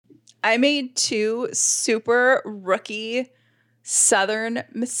I made 2 super rookie Southern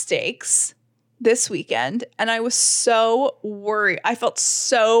mistakes this weekend, and I was so worried. I felt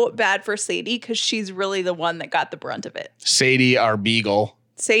so bad for Sadie because she's really the one that got the brunt of it. Sadie, our beagle.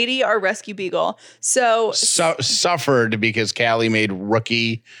 Sadie, our rescue beagle. So suffered because Callie made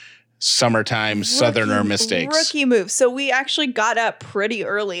rookie summertime Southerner mistakes. Rookie move. So we actually got up pretty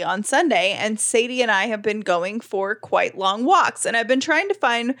early on Sunday, and Sadie and I have been going for quite long walks. And I've been trying to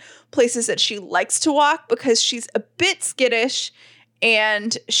find places that she likes to walk because she's a bit skittish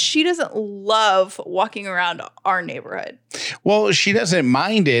and she doesn't love walking around our neighborhood. Well, she doesn't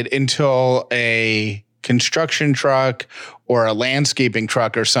mind it until a construction truck or a landscaping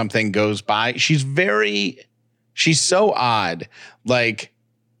truck or something goes by. She's so odd. Like,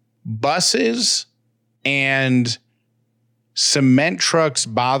 buses and cement trucks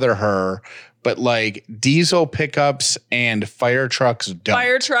bother her, but like diesel pickups and fire trucks don't.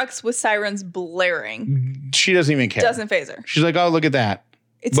 Fire trucks with sirens blaring. She doesn't even care. Doesn't faze her. She's like, oh, look at that.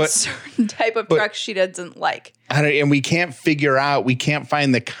 It's a certain type of truck she doesn't like. And we can't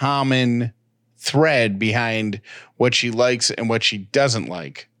find the common thread behind what she likes and what she doesn't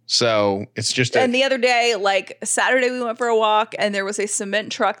like. So it's just and the other day, like Saturday, we went for a walk and there was a cement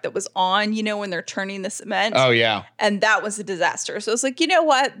truck that was on, when they're turning the cement. Oh, yeah. And that was a disaster. So it's like, you know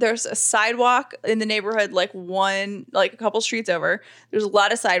what? There's a sidewalk in the neighborhood, like a couple streets over. There's a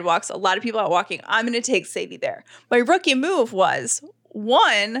lot of sidewalks, a lot of people out walking. I'm going to take Sadie there. My rookie move was,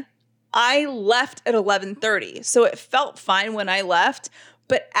 1, I left at 11:30. So it felt fine when I left.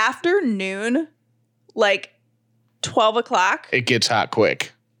 But after noon, like 12 o'clock. It gets hot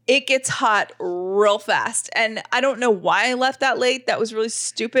quick. It gets hot real fast. And I don't know why I left that late. That was really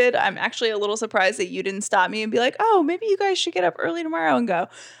stupid. I'm actually a little surprised that you didn't stop me and be like, oh, maybe you guys should get up early tomorrow and go.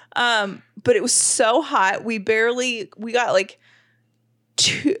 But it was so hot. We got like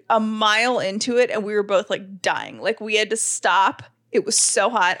a mile into it and we were both like dying. Like we had to stop. It was so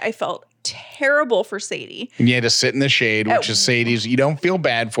hot. I felt terrible for Sadie. And you had to sit in the shade, which is Sadie's. You don't feel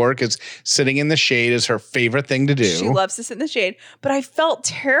bad for her because sitting in the shade is her favorite thing to do. She loves to sit in the shade. But I felt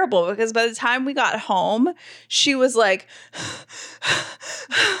terrible because by the time we got home, she was like,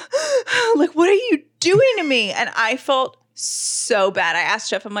 what are you doing to me? And I felt so bad. I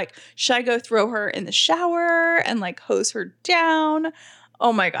asked Jeff, I'm like, should I go throw her in the shower and like hose her down?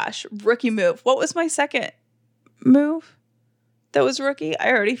 Oh my gosh. Rookie move. What was my second move that was rookie?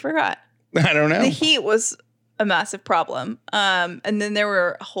 I already forgot. I don't know. The heat was a massive problem. And then there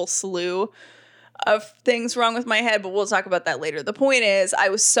were a whole slew of things wrong with my head, but we'll talk about that later. The point is, I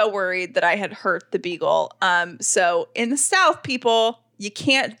was so worried that I had hurt the beagle. So in the South, people, you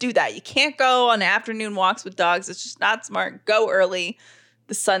can't do that. You can't go on afternoon walks with dogs. It's just not smart. Go early.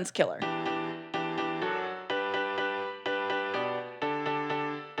 The sun's killer.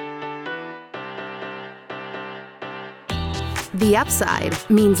 The Upside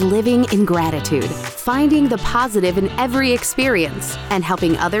means living in gratitude, finding the positive in every experience, and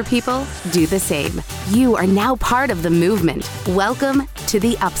helping other people do the same. You are now part of the movement. Welcome to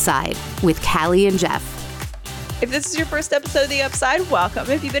The Upside with Callie and Jeff. If this is your first episode of The Upside, welcome.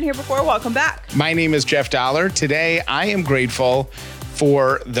 If you've been here before, welcome back. My name is Jeff Dollar. Today, I am grateful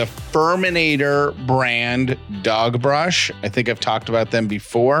for the Furminator brand dog brush. I think I've talked about them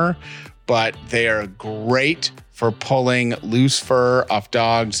before, but they are great for pulling loose fur off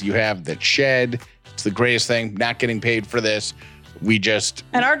dogs. You have the shed. It's the greatest thing. Not getting paid for this.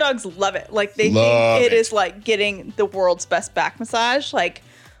 And our dogs love it. Like they think it is like getting the world's best back massage. Like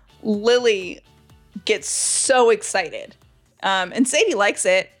Lily gets so excited. And Sadie likes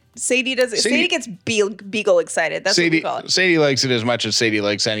it. Sadie gets beagle excited. That's what we call it. Sadie likes it as much as Sadie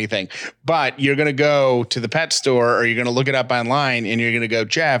likes anything. But you're going to go to the pet store or you're going to look it up online and you're going to go,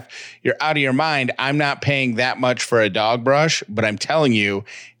 Jeff, you're out of your mind. I'm not paying that much for a dog brush, but I'm telling you,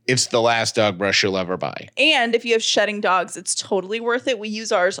 it's the last dog brush you'll ever buy. And if you have shedding dogs, it's totally worth it. We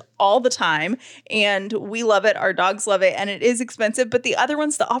use ours all the time and we love it. Our dogs love it and it is expensive. But the other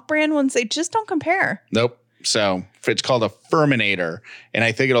ones, the off-brand ones, they just don't compare. Nope. So it's called a Furminator, and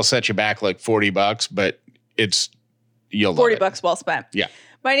I think it'll set you back like $40, but you'll love it. $40 well spent. Yeah.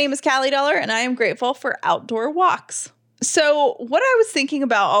 My name is Callie Dollar, and I am grateful for outdoor walks. So what I was thinking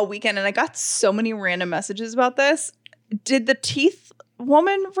about all weekend, and I got so many random messages about this. Did the teeth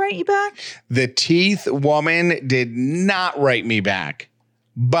woman write you back? The teeth woman did not write me back,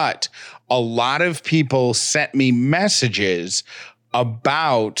 but a lot of people sent me messages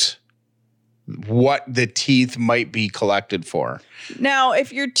about what the teeth might be collected for. Now,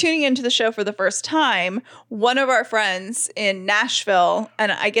 if you're tuning into the show for the first time, one of our friends in Nashville,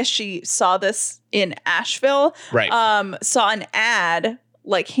 and I guess she saw this in Asheville, right? Saw an ad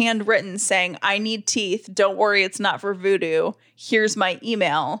like handwritten saying, I need teeth. Don't worry, it's not for voodoo. Here's my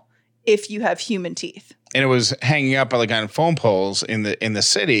email if you have human teeth. And it was hanging up like on phone poles in the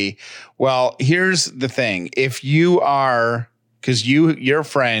city. Well, here's the thing. If you are, because your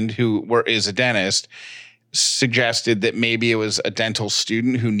friend who is a dentist suggested that maybe it was a dental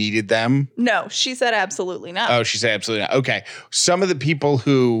student who needed them. No, she said absolutely not. Oh, she said absolutely not. Okay. Some of the people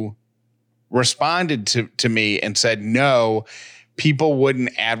who responded to me and said, no, people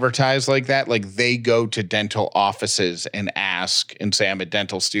wouldn't advertise like that. Like they go to dental offices and ask and say, I'm a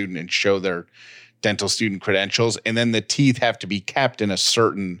dental student, and show their dental student credentials. And then the teeth have to be kept in a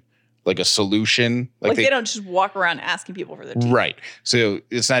certain, like a solution. Like they don't just walk around asking people for their teeth. Right. So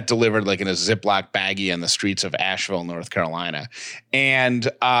it's not delivered like in a Ziploc baggie on the streets of Asheville, North Carolina. And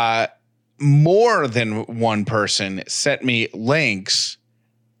more than one person sent me links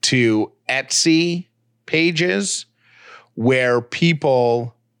to Etsy pages where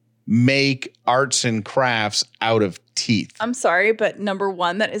people make arts and crafts out of teeth. I'm sorry, but number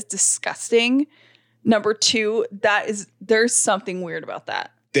one, that is disgusting. Number two, there's something weird about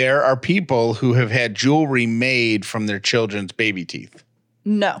that. There are people who have had jewelry made from their children's baby teeth.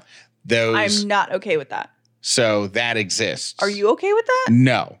 No. I'm not okay with that. So that exists. Are you okay with that?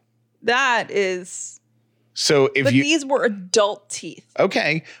 No. That is. So but these were adult teeth.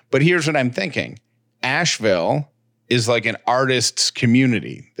 Okay. But here's what I'm thinking. Asheville is like an artist's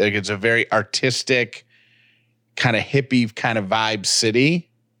community. Like it's a very artistic, kind of hippie kind of vibe city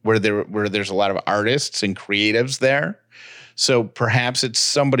where there's a lot of artists and creatives there. So perhaps it's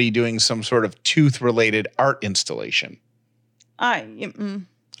somebody doing some sort of tooth-related art installation. I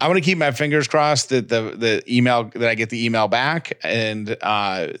want to keep my fingers crossed that the email that I get the email back, and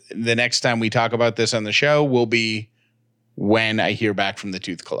the next time we talk about this on the show will be when I hear back from the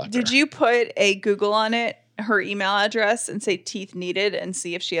tooth collector. Did you put a Google on it, her email address, and say teeth needed, and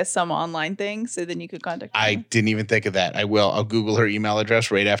see if she has some online thing, so then you could contact her? I didn't even think of that. I will. I'll Google her email address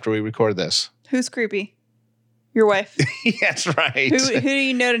right after we record this. Who's creepy? Your wife. That's right. Who do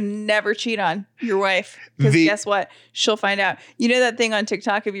you know to never cheat on? Your wife. Because guess what? She'll find out. You know that thing on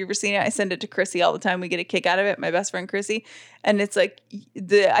TikTok? Have you ever seen it? I send it to Chrissy all the time. We get a kick out of it. My best friend Chrissy. And it's like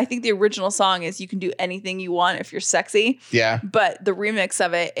I think the original song is you can do anything you want if you're sexy. Yeah. But the remix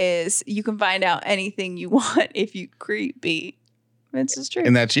of it is you can find out anything you want if you creepy. It's just true.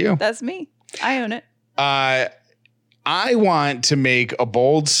 And that's you. That's me. I own it. I want to make a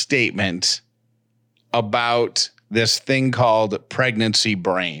bold statement about this thing called pregnancy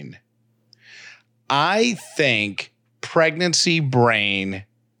brain. I think pregnancy brain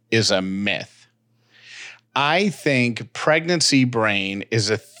is a myth. I think pregnancy brain is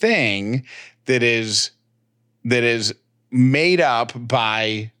a thing that is made up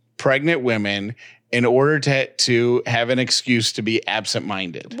by pregnant women in order to have an excuse to be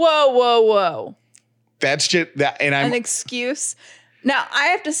absent-minded. Whoa. That's just that, and I'm an excuse. Now, I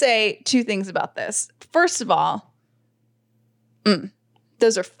have to say two things about this. First of all,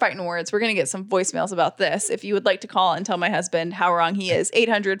 those are fighting words. We're going to get some voicemails about this. If you would like to call and tell my husband how wrong he is,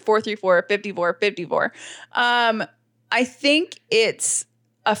 800-434-5454. I think it's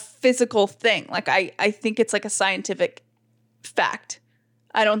a physical thing. Like, I think it's like a scientific fact.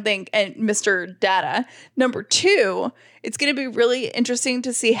 I don't think, and Mr. Data. Number two, it's going to be really interesting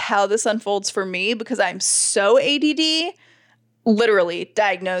to see how this unfolds for me because I'm so ADD. Literally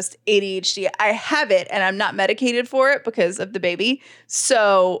diagnosed ADHD. I have it and I'm not medicated for it because of the baby.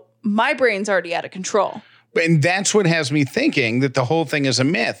 So my brain's already out of control. And that's what has me thinking that the whole thing is a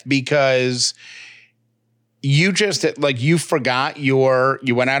myth because you just you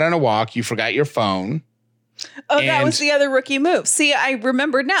went out on a walk, you forgot your phone. Oh, that was the other rookie move. See, I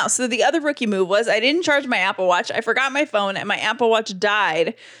remembered now. So the other rookie move was I didn't charge my Apple Watch. I forgot my phone and my Apple Watch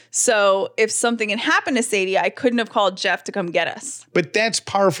died. So if something had happened to Sadie, I couldn't have called Jeff to come get us. But that's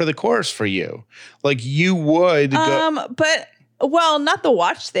par for the course for you. Like you would but not the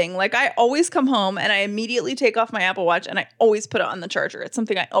watch thing. Like I always come home and I immediately take off my Apple Watch and I always put it on the charger. It's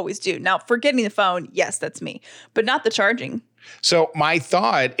something I always do. Now, forgetting the phone, yes, that's me, but not the charging. So my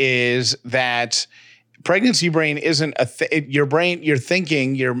thought is that pregnancy brain isn't your brain. You're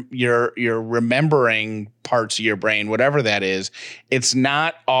thinking, you're remembering parts of your brain, whatever that is. It's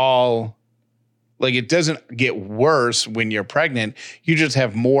not all like it doesn't get worse when you're pregnant. You just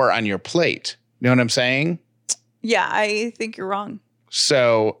have more on your plate. You know what I'm saying? Yeah, I think you're wrong.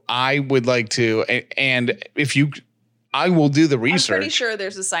 So I would like to, and I will do the research. I'm pretty sure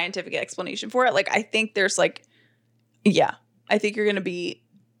there's a scientific explanation for it. Like I think there's I think you're going to be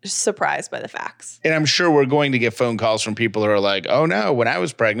surprised by the facts. And I'm sure we're going to get phone calls from people who are like, oh no, when I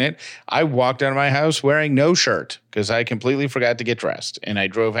was pregnant, I walked out of my house wearing no shirt because I completely forgot to get dressed. And I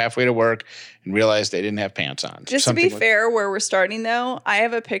drove halfway to work and realized I didn't have pants on. Just to be fair, where we're starting though, I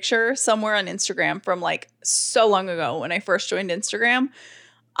have a picture somewhere on Instagram from like so long ago when I first joined Instagram.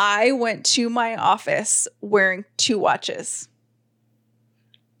 I went to my office wearing 2 watches.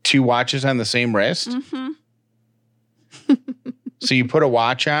 2 watches on the same wrist? Mm-hmm. So you put a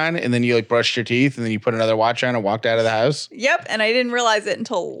watch on and then you like brushed your teeth and then you put another watch on and walked out of the house? Yep. And I didn't realize it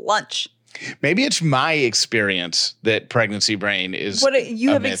until lunch. Maybe it's my experience that pregnancy brain is. What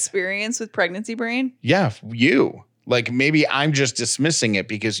you have experience with pregnancy brain? Yeah, you. Like maybe I'm just dismissing it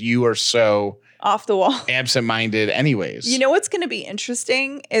because you are so off the wall, absent-minded anyways. You know what's going to be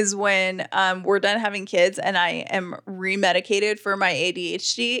interesting is when we're done having kids and I am remedicated for my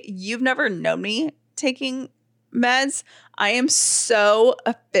ADHD. You've never known me taking meds. I am so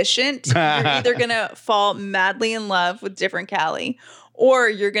efficient. You're either going to fall madly in love with different Callie, or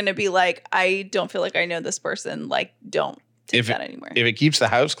you're going to be like, I don't feel like I know this person. Like, don't take that anymore. If it keeps the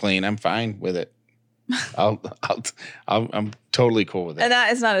house clean, I'm fine with it. I'm totally cool with it. And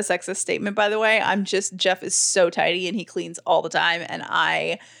that is not a sexist statement, by the way. Jeff is so tidy and he cleans all the time, and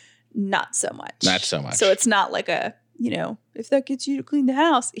I not so much. Not so much. So it's not like if that gets you to clean the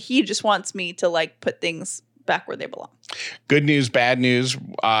house, he just wants me to like put things back where they belong. Good news, bad news,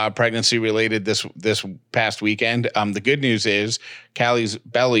 pregnancy related this past weekend. The good news is Callie's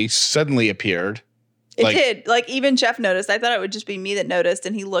belly suddenly appeared. It did. Like even Jeff noticed. I thought it would just be me that noticed,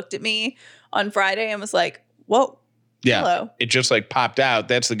 and he looked at me on Friday and was like, whoa. Yeah. Hello. It just like popped out.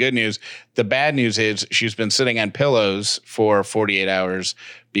 That's the good news. The bad news is she's been sitting on pillows for 48 hours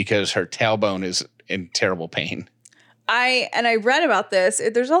because her tailbone is in terrible pain. I read about this.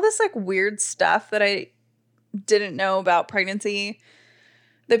 There's all this like weird stuff that I didn't know about pregnancy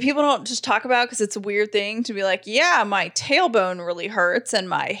that people don't just talk about because it's a weird thing to be like, yeah, my tailbone really hurts and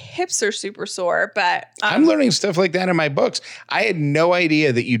my hips are super sore. But I'm learning stuff like that in my books. I had no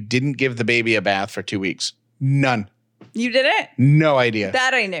idea that you didn't give the baby a bath for 2 weeks. None. You didn't? No idea.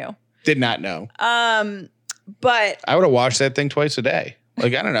 That I knew. Did not know. But I would have washed that thing twice a day.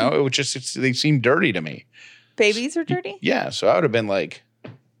 Like, I don't know. It would they seem dirty to me. Babies are dirty? Yeah. So I would have been like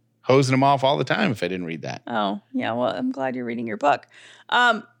hosing them off all the time if I didn't read that. Oh, yeah. Well, I'm glad you're reading your book.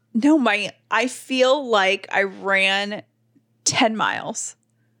 No, I feel like I ran 10 miles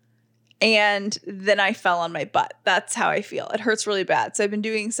and then I fell on my butt. That's how I feel. It hurts really bad. So I've been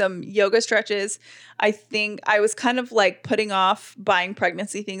doing some yoga stretches. I think I was kind of like putting off buying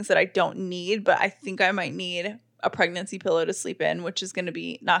pregnancy things that I don't need, but I think I might need a pregnancy pillow to sleep in, which is going to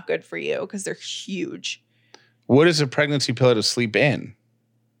be not good for you because they're huge. What is a pregnancy pillow to sleep in?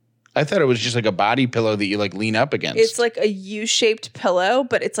 I thought it was just like a body pillow that you like lean up against. It's like a U-shaped pillow,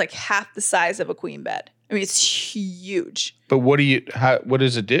 but it's like half the size of a queen bed. I mean, it's huge. But what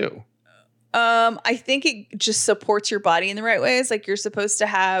does it do? I think it just supports your body in the right ways. Like you're supposed to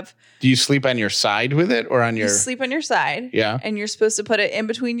have. Do you sleep on your side with it or on your? You sleep on your side. Yeah. And you're supposed to put it in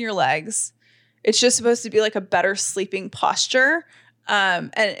between your legs. It's just supposed to be like a better sleeping posture.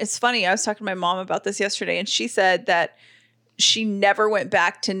 And it's funny. I was talking to my mom about this yesterday, and she said that she never went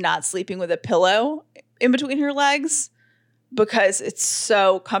back to not sleeping with a pillow in between her legs because it's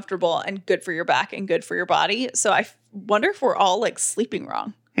so comfortable and good for your back and good for your body. So I wonder if we're all like sleeping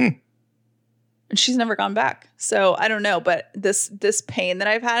wrong. And she's never gone back. So I don't know. But this pain that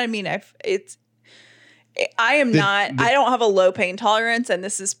I've had, I mean, I don't have a low pain tolerance, and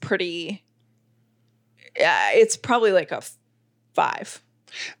this is pretty, it's probably like a 5.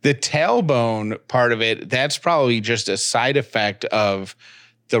 The tailbone part of it, that's probably just a side effect of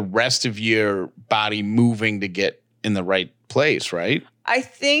the rest of your body moving to get in the right place, right? I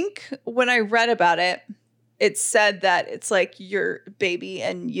think when I read about it, it said that it's like your baby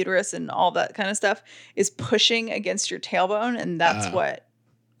and uterus and all that kind of stuff is pushing against your tailbone, and that's what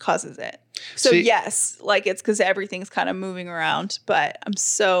causes it. So yes, like it's because everything's kind of moving around, but I'm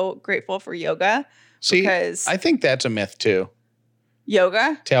so grateful for yoga. Because I think that's a myth too.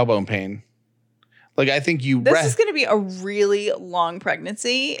 Yoga? Tailbone pain. Like, I think this is going to be a really long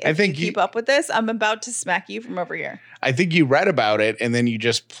pregnancy. If you keep up with this, I'm about to smack you from over here. I think you read about it and then you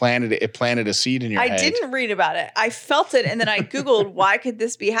just planted a seed in your head. I didn't read about it. I felt it, and then I Googled, why could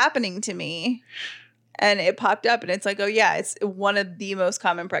this be happening to me? And it popped up, and it's like, oh yeah, it's one of the most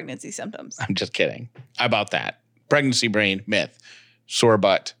common pregnancy symptoms. I'm just kidding. How about that? Pregnancy brain, myth. Sore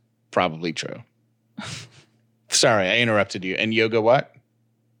butt, probably true. Sorry, I interrupted you. And yoga what?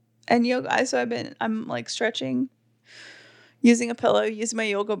 And yoga, so I'm like stretching, using a pillow, using my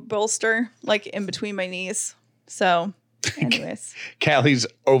yoga bolster, like in between my knees. So Anyways. Callie's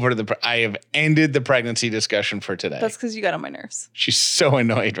I have ended the pregnancy discussion for today. That's because you got on my nerves. She's so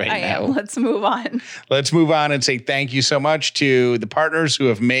annoyed right now. Let's move on. Let's move on and say thank you so much to the partners who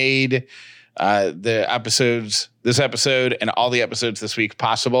have made this episode and all the episodes this week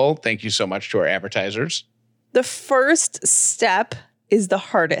possible. Thank you so much to our advertisers. The first step is the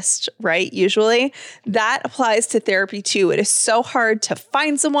hardest, right? Usually that applies to therapy too. It is so hard to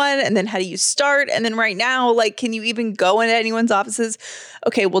find someone, and then how do you start? And then right now, like, can you even go into anyone's offices?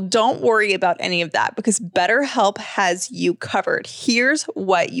 Okay, well, don't worry about any of that because BetterHelp has you covered. Here's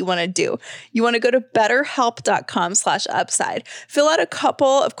what you want to do. You want to go to betterhelp.com/upside, fill out a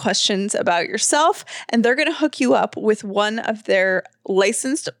couple of questions about yourself, and they're going to hook you up with one of their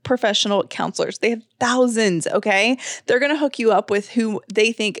licensed professional counselors. They have thousands, okay? They're going to hook you up with who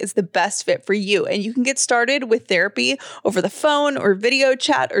they think is the best fit for you. And you can get started with therapy over the phone or video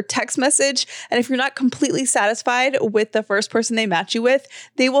chat or text message. And if you're not completely satisfied with the first person they match you with,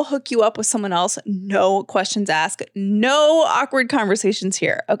 they will hook you up with someone else. No questions asked, no awkward conversations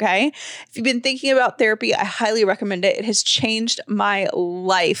here, okay? If you've been thinking about therapy, I highly recommend it. It has changed my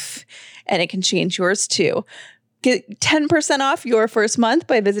life and it can change yours too. Get 10% off your first month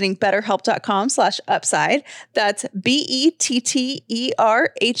by visiting betterhelp.com/upside. That's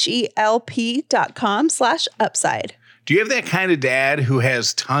BetterHelp.com/upside. Do you have that kind of dad who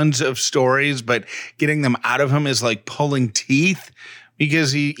has tons of stories, but getting them out of him is like pulling teeth?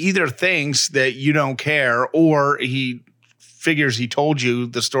 Because he either thinks that you don't care or he figures he told you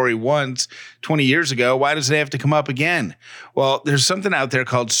the story once 20 years ago. Why does it have to come up again? Well, there's something out there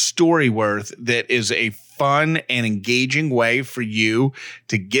called Storyworth that is a fun and engaging way for you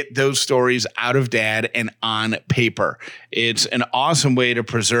to get those stories out of dad and on paper. It's an awesome way to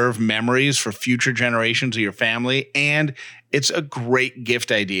preserve memories for future generations of your family, and it's a great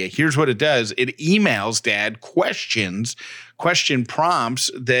gift idea. Here's what it does. It emails dad question prompts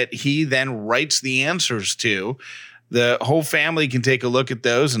that he then writes the answers to. The whole family can take a look at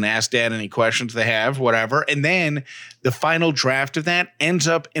those and ask dad any questions they have, whatever. And then the final draft of that ends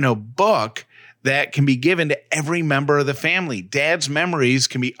up in a book that can be given to every member of the family. Dad's memories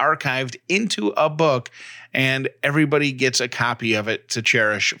can be archived into a book, and everybody gets a copy of it to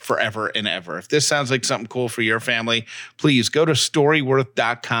cherish forever and ever. If this sounds like something cool for your family, please go to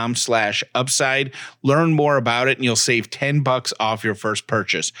storyworth.com/upside. Learn more about it, and you'll save $10 off your first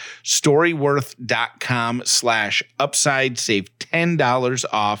purchase. Storyworth.com/upside. Save $10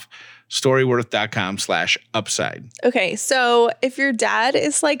 off. Storyworth.com/upside. Okay, so if your dad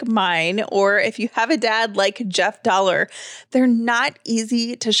is like mine, or if you have a dad like Jeff Dollar, they're not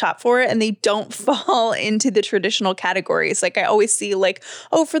easy to shop for and they don't fall into the traditional categories. Like I always see like,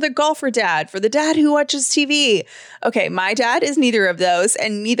 oh, for the golfer dad, for the dad who watches TV. Okay, my dad is neither of those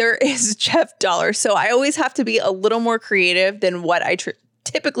and neither is Jeff Dollar. So I always have to be a little more creative than what I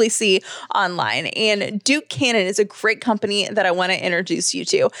typically see online. And Duke Cannon is a great company that I want to introduce you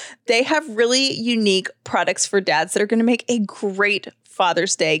to. They have really unique products for dads that are going to make a great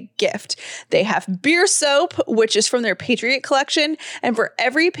Father's Day gift. They have beer soap, which is from their Patriot collection. And for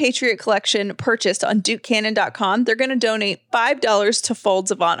every Patriot collection purchased on DukeCannon.com, they're going to donate $5 to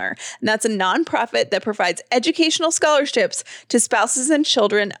Folds of Honor. And that's a nonprofit that provides educational scholarships to spouses and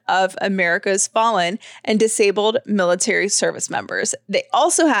children of America's fallen and disabled military service members. They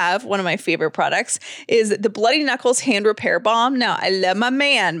also have one of my favorite products is the Bloody Knuckles Hand Repair Balm. Now, I love my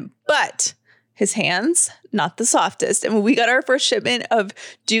man, but his hands, not the softest. And when we got our first shipment of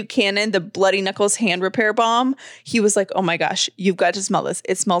Duke Cannon, the Bloody Knuckles Hand Repair Balm, he was like, oh my gosh, you've got to smell this.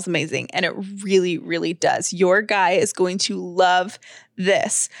 It smells amazing. And it really, really does. Your guy is going to love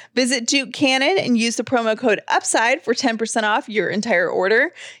this. Visit Duke Cannon and use the promo code UPSIDE for 10% off your entire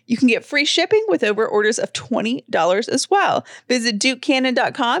order. You can get free shipping with over orders of $20 as well. Visit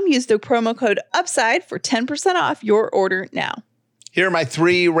DukeCannon.com, use the promo code UPSIDE for 10% off your order now. Here are my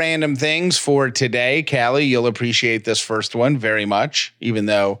 3 random things for today. Callie, you'll appreciate this first one very much, even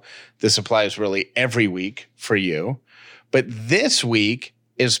though this applies really every week for you. But this week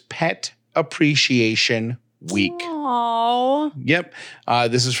is Pet Appreciation Week. Aww. Yep.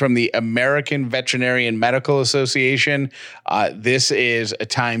 This is from the American Veterinary Medical Association. This is a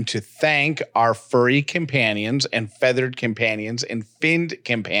time to thank our furry companions and feathered companions and finned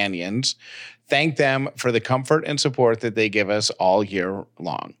companions. Thank them for the comfort and support that they give us all year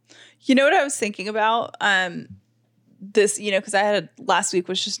long. You know what I was thinking about? This, because last week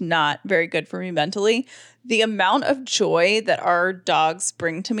was just not very good for me mentally. The amount of joy that our dogs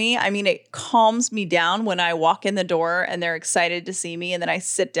bring to me, I mean, it calms me down when I walk in the door and they're excited to see me and then I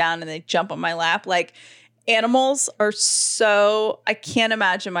sit down and they jump on my lap. Like, animals are I can't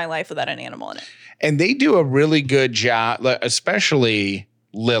imagine my life without an animal in it. And they do a really good job, especially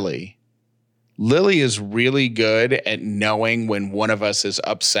Lily. Lily is really good at knowing when one of us is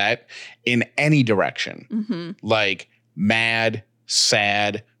upset in any direction, like mad,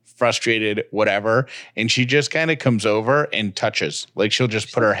 sad, frustrated, whatever. And she just kind of comes over and touches. Like she'll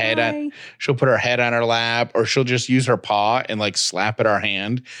just put her head on her lap, or she'll just use her paw and like slap at our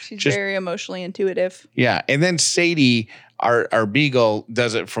hand. She's very emotionally intuitive. Yeah. And then Sadie, our beagle,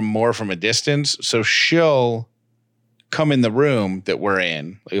 does it from a distance. So she'll come in the room that we're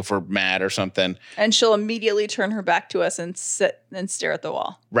in, like if we're mad or something. And she'll immediately turn her back to us and sit and stare at the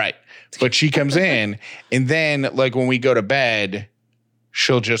wall. Right. But she comes in, and then like when we go to bed,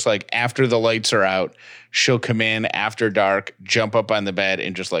 she'll just like, after the lights are out, she'll come in after dark, jump up on the bed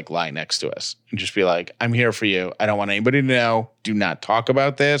and just like lie next to us and just be like, I'm here for you. I don't want anybody to know. Do not talk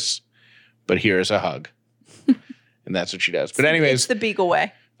about this, but here's a hug. And that's what she does. But anyways, it's the beagle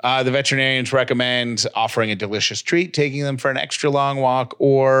way. The veterinarians recommend offering a delicious treat, taking them for an extra long walk,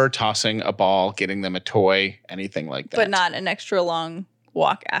 or tossing a ball, getting them a toy, anything like that. But not an extra long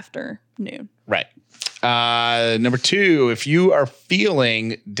walk after noon. Right. Number 2, if you are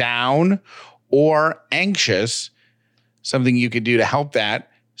feeling down or anxious, something you could do to help that,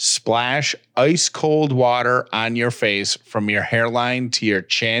 splash ice cold water on your face from your hairline to your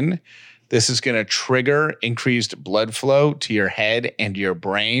chin. This is going to trigger increased blood flow to your head and your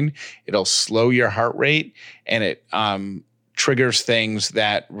brain. It'll slow your heart rate, and it triggers things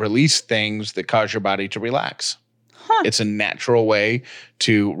that release things that cause your body to relax. Huh. It's a natural way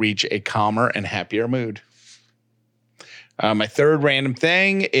to reach a calmer and happier mood. My third random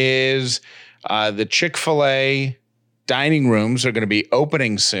thing is the Chick-fil-A dining rooms are going to be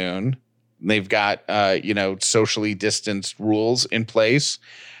opening soon. They've got, socially distanced rules in place.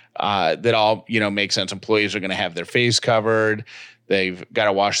 That all, make sense. Employees are going to have their face covered. They've got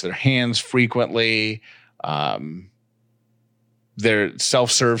to wash their hands frequently. Their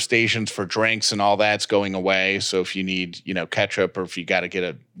self-serve stations for drinks and all that's going away. So if you need, ketchup, or if you got to get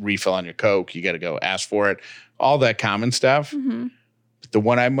a refill on your Coke, you got to go ask for it. All that common stuff. Mm-hmm. But the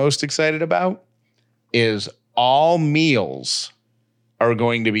one I'm most excited about is all meals are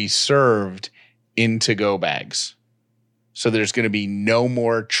going to be served in to-go bags. So there's going to be no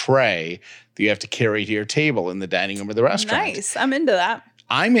more tray that you have to carry to your table in the dining room of the restaurant. Nice. I'm into that.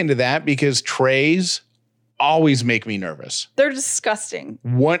 I'm into that because trays always make me nervous. They're disgusting.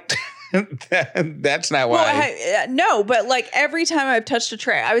 What? That's not why. Well, no, but like every time I've touched a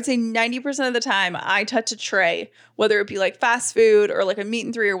tray, I would say 90% of the time I touch a tray, whether it be like fast food or like a meat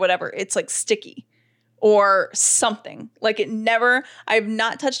and three or whatever, it's like sticky or something. Like I've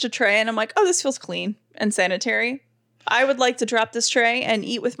not touched a tray and I'm like, oh, this feels clean and sanitary. I would like to drop this tray and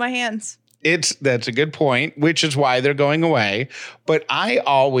eat with my hands. That's a good point, which is why they're going away. But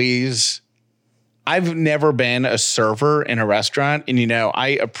I've never been a server in a restaurant. And,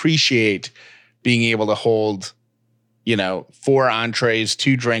 I appreciate being able to hold, 4 entrees,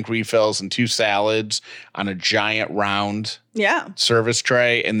 2 drink refills, and 2 salads on a giant round service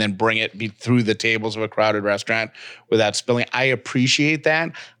tray, and then bring it through the tables of a crowded restaurant without spilling. I appreciate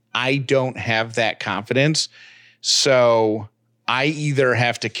that. I don't have that confidence. So I either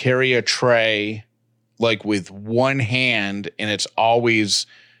have to carry a tray like with one hand, and it's always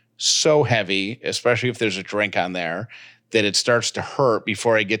so heavy, especially if there's a drink on there, that it starts to hurt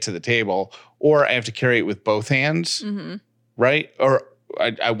before I get to the table, or I have to carry it with both hands, right? Or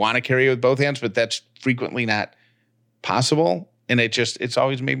I want to carry it with both hands, but that's frequently not possible. And it's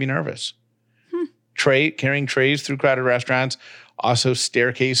always made me nervous. Carrying trays through crowded restaurants, also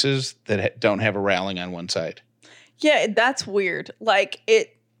staircases that don't have a railing on one side. Yeah, that's weird.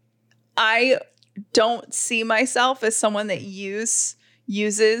 I don't see myself as someone that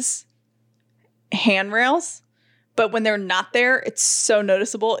uses handrails, but when they're not there, it's so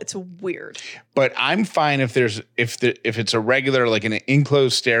noticeable. It's weird. But I'm fine if it's a regular, like an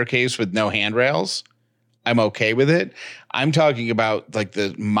enclosed staircase with no handrails. I'm okay with it. I'm talking about like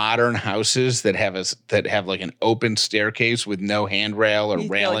the modern houses that have like an open staircase with no handrail or railing.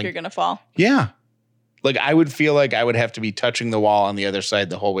 Feel like you're gonna fall. Yeah. Like I would feel like I would have to be touching the wall on the other side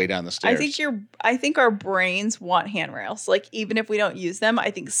the whole way down the stairs. I think our brains want handrails. Like even if we don't use them,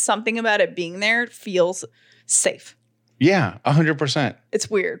 I think something about it being there feels safe. Yeah, 100%. It's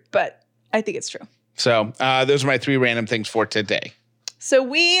weird, but I think it's true. So those are my 3 random things for today. So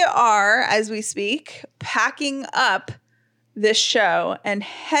we are, as we speak, packing up this show and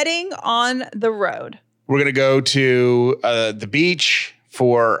heading on the road. We're going to go to the beach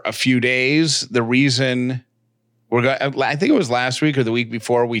for a few days. The reason I think it was last week or the week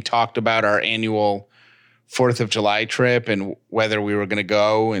before, we talked about our annual 4th of July trip and whether we were going to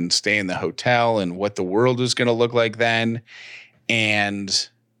go and stay in the hotel and what the world was going to look like then. And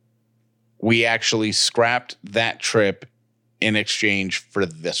we actually scrapped that trip in exchange for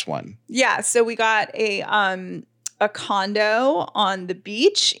this one. Yeah. So we got a condo on the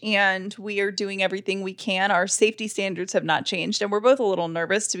beach, and we are doing everything we can. Our safety standards have not changed, and we're both a little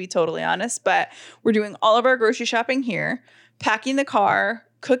nervous, to be totally honest, but we're doing all of our grocery shopping here, packing the car,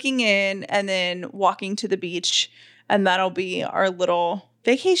 cooking in, and then walking to the beach. And that'll be our little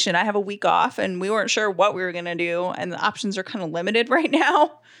vacation. I have a week off, and we weren't sure what we were going to do. And the options are kind of limited right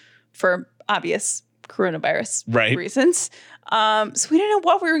now for obvious coronavirus reasons. So we didn't know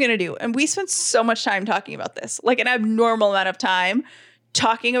what we were going to do. And we spent so much time talking about this, like an abnormal amount of time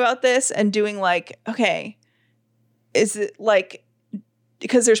talking about this and doing like, okay, is it like,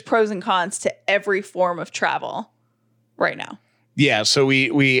 because there's pros and cons to every form of travel right now. Yeah. So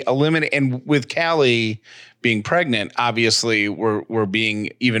we eliminate, and with Callie being pregnant, obviously we're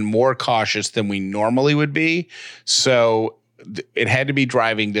being even more cautious than we normally would be. So it had to be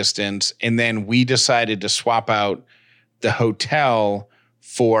driving distance. And then we decided to swap out the hotel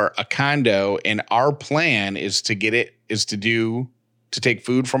for a condo. And our plan is to take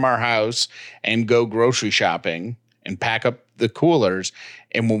food from our house and go grocery shopping and pack up the coolers.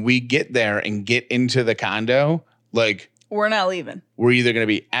 And when we get there and get into the condo, like, we're not leaving. We're either going to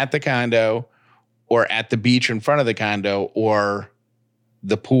be at the condo or at the beach in front of the condo or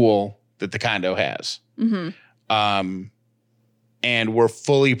the pool that the condo has. Mm-hmm. And we're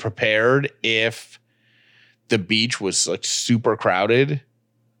fully prepared if the beach was like super crowded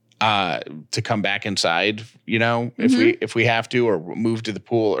to come back inside, you know, if we have to, or move to the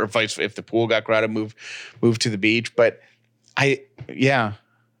pool, or if the pool got crowded, move to the beach. But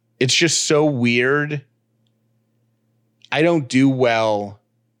it's just so weird. I don't do well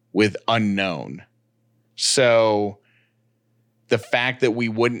with unknown. So the fact that we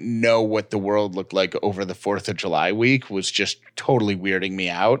wouldn't know what the world looked like over the 4th of July week was just totally weirding me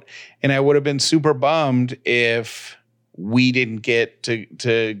out. And I would have been super bummed if we didn't get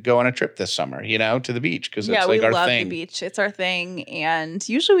to go on a trip this summer, you know, to the beach, because it's like our thing. Yeah, we love the beach. It's our thing. And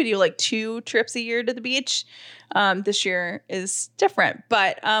usually we do like 2 trips a year to the beach. This year is different,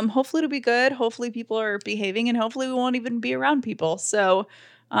 but hopefully it'll be good. Hopefully people are behaving, and hopefully we won't even be around people. So,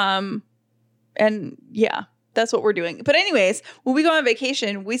 and yeah, that's what we're doing. But anyways, when we go on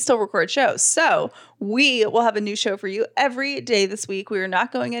vacation, we still record shows. So we will have a new show for you every day this week. We are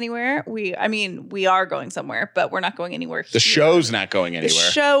not going anywhere. We are going somewhere, but we're not going anywhere. The show's not going anywhere.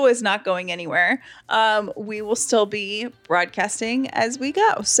 The show is not going anywhere. We will still be broadcasting as we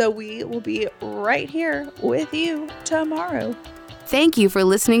go. So we will be right here with you tomorrow. Thank you for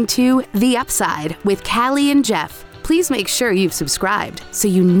listening to The Upside with Callie and Jeff. Please make sure you've subscribed so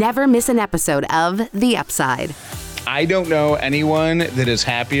you never miss an episode of The Upside. I don't know anyone that is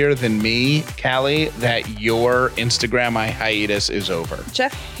happier than me, Callie, that your Instagram hiatus is over.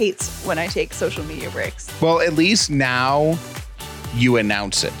 Jeff hates when I take social media breaks. Well, at least now you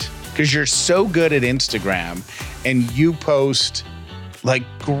announce it, because you're so good at Instagram and you post like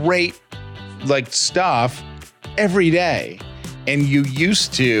great like stuff every day. And you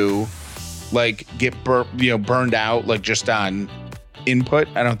used to like get burned out like just on input.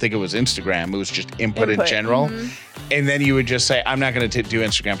 I don't think it was Instagram. It was just input. In general. Mm-hmm. And then you would just say, I'm not going to do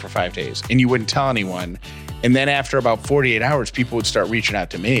Instagram for 5 days. And you wouldn't tell anyone. And then after about 48 hours, people would start reaching out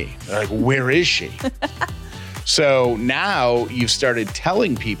to me. They're like, where is she? So now you've started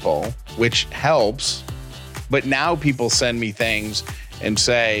telling people, which helps. But now people send me things and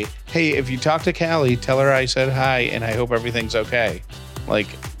say, hey, if you talk to Callie, tell her I said hi and I hope everything's okay. Like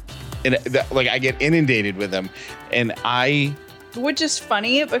I get inundated with them, and which is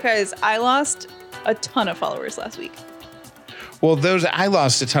funny because I lost a ton of followers last week. Well, I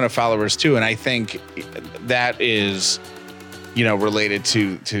lost a ton of followers too, and I think that is, related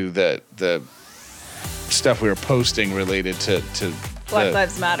to the stuff we were posting related to Black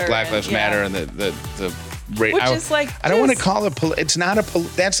Lives Matter. Black Lives Matter, and the which is like, I don't want to call it. It's not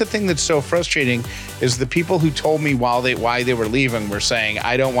that's the thing that's so frustrating, is the people who told me why they were leaving were saying,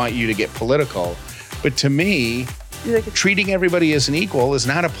 I don't want you to get political. But to me, treating everybody as an equal is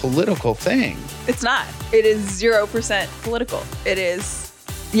not a political thing. It's not. It is 0% political. It is,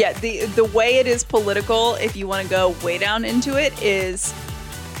 the way it is political, if you want to go way down into it, is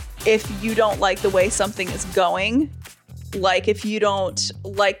if you don't like the way something is going, like if you don't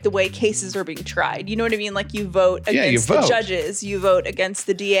like the way cases are being tried. You know what I mean? Like you vote against the judges, you vote against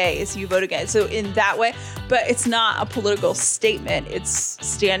the DAs, you vote against. So in that way, but it's not a political statement. It's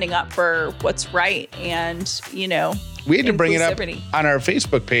standing up for what's right and, you know, we had to bring it up on our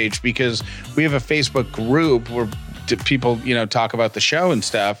Facebook page because we have a Facebook group where people, you know, talk about the show and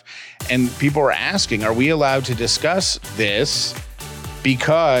stuff. And people were asking, are we allowed to discuss this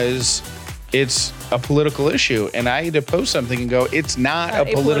because it's a political issue? And I had to post something and go, it's not a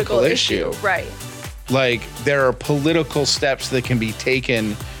political issue. Right. Like there are political steps that can be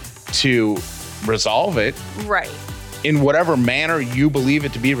taken to resolve it. Right. In whatever manner you believe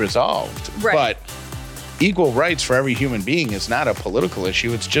it to be resolved. Right. But equal rights for every human being is not a political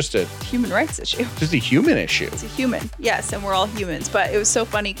issue. It's just a human rights issue. Just a human issue. It's a human. Yes. And we're all humans. But it was so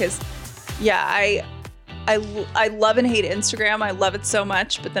funny because, yeah, I love and hate Instagram. I love it so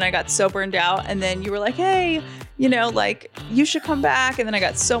much. But then I got so burned out. And then you were like, hey, you know, like you should come back. And then I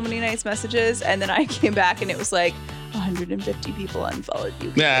got so many nice messages. And then I came back and it was like 150 people unfollowed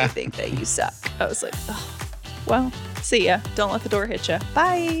you because they think that you suck. I was like, oh, well, see ya. Don't let the door hit ya.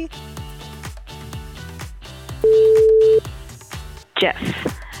 Bye.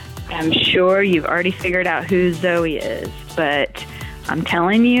 Jeff, I'm sure you've already figured out who Zoe is, but I'm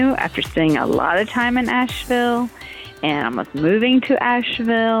telling you, after spending a lot of time in Asheville and almost moving to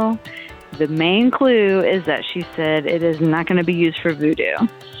Asheville, the main clue is that she said it is not going to be used for voodoo.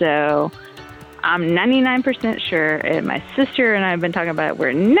 So I'm 99% sure, and my sister and I have been talking about it,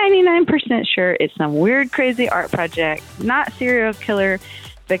 we're 99% sure it's some weird, crazy art project, not serial killer,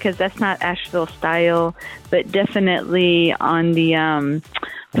 because that's not Asheville style, but definitely on the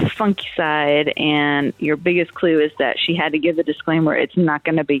funky side. And your biggest clue is that she had to give a disclaimer, it's not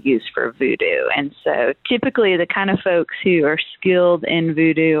going to be used for voodoo. And so typically the kind of folks who are skilled in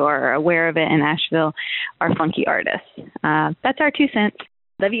voodoo or are aware of it in Asheville are funky artists. That's our 2 cents.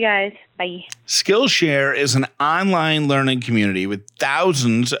 Love you guys. Bye. Skillshare is an online learning community with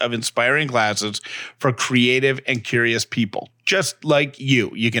thousands of inspiring classes for creative and curious people. Just like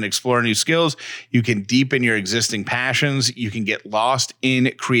you. You can explore new skills. You can deepen your existing passions. You can get lost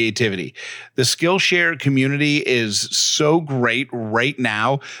in creativity. The Skillshare community is so great right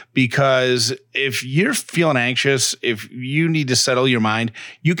now because if you're feeling anxious, if you need to settle your mind,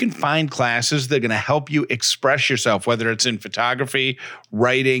 you can find classes that are going to help you express yourself, whether it's in photography,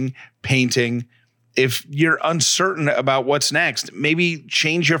 writing, painting. If you're uncertain about what's next, maybe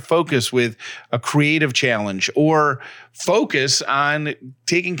change your focus with a creative challenge or focus on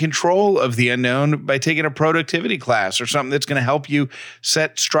taking control of the unknown by taking a productivity class or something that's going to help you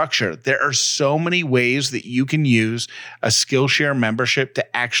set structure. There are so many ways that you can use a Skillshare membership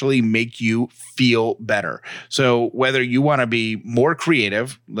to actually make you feel better. So whether you want to be more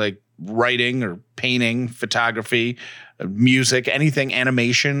creative, like writing or painting, photography, music, anything,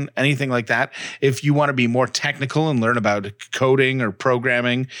 animation, anything like that. If you want to be more technical and learn about coding or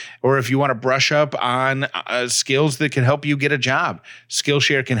programming, or if you want to brush up on skills that can help you get a job,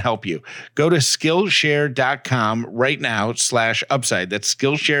 Skillshare can help you. Go to Skillshare.com right now /upside. That's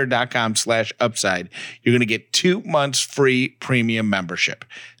Skillshare.com/upside. You're going to get 2 months free premium membership.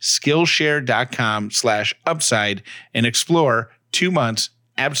 Skillshare.com/upside and explore 2 months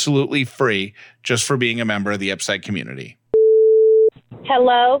absolutely free just for being a member of the Upside community.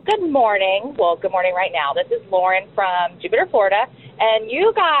 Hello, good morning. Well, good morning right now. This is Lauren from Jupiter, Florida, and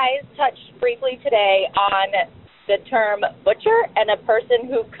you guys touched briefly today on the term butcher and a person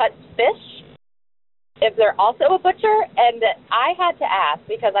who cuts fish, if they're also a butcher. And I had to ask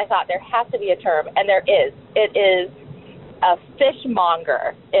because I thought there has to be a term, and there is. It is a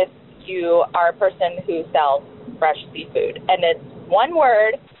fishmonger if you are a person who sells fresh seafood. And it's one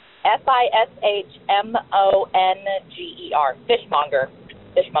word, FISHMONGER, fishmonger,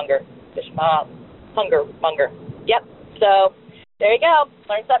 hungermonger. Yep. So there you go.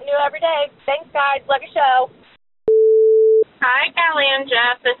 Learn something new every day. Thanks, guys. Love your show. Hi, Callie and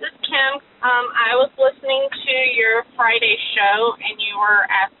Jeff. This is Kim. I was listening to your Friday show, and you were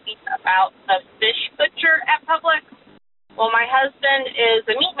asking about the fish butcher at Publix. Well, my husband is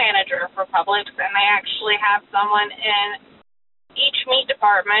a meat manager for Publix, and they actually have someone in each meat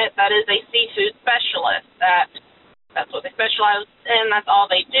department that is a seafood specialist. That's what they specialize in. That's all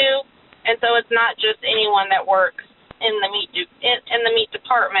they do. And so it's not just anyone that works in the meat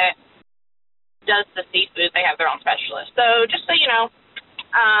department does the seafood. They have their own specialist. So just so you know,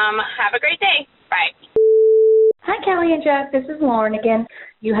 have a great day. Bye. Hi, Callie and Jeff. This is Lauren again.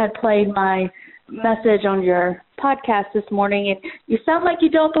 You had played my message on your podcast this morning, and you sound like you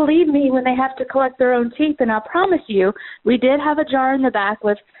don't believe me when they have to collect their own teeth. And I promise you, we did have a jar in the back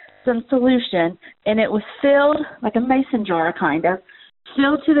with some solution, and it was filled, like a mason jar kind of,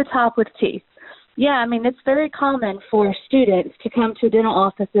 filled to the top with teeth. Yeah, I mean, it's very common for students to come to dental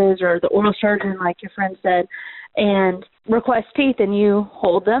offices or the oral surgeon, like your friend said, and request teeth, and you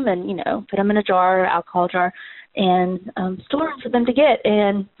hold them and, you know, put them in a jar or alcohol jar and store them for them to get.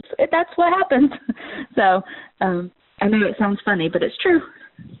 And that's what happens. So I know it sounds funny, but it's true.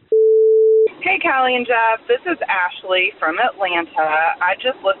 Hey, Callie and Jeff. This is Ashley from Atlanta. I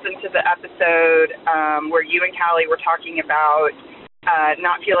just listened to the episode where you and Callie were talking about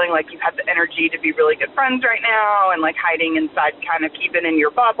not feeling like you had the energy to be really good friends right now and like hiding inside, kind of keeping in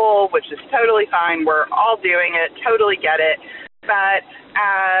your bubble, which is totally fine. We're all doing it. Totally get it. But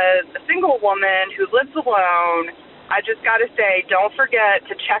as a single woman who lives alone, I just got to say, don't forget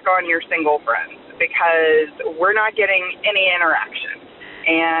to check on your single friends because we're not getting any interaction.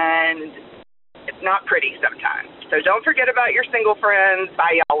 And it's not pretty sometimes. So don't forget about your single friends.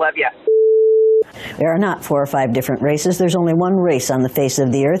 Bye, y'all. Love ya. There are not 4 or 5 different races. There's only one race on the face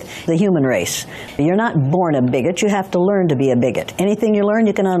of the earth, the human race. You're not born a bigot. You have to learn to be a bigot. Anything you learn,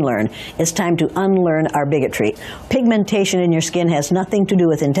 you can unlearn. It's time to unlearn our bigotry. Pigmentation in your skin has nothing to do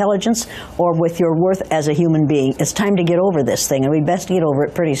with intelligence or with your worth as a human being. It's time to get over this thing, and we best get over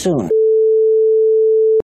it pretty soon.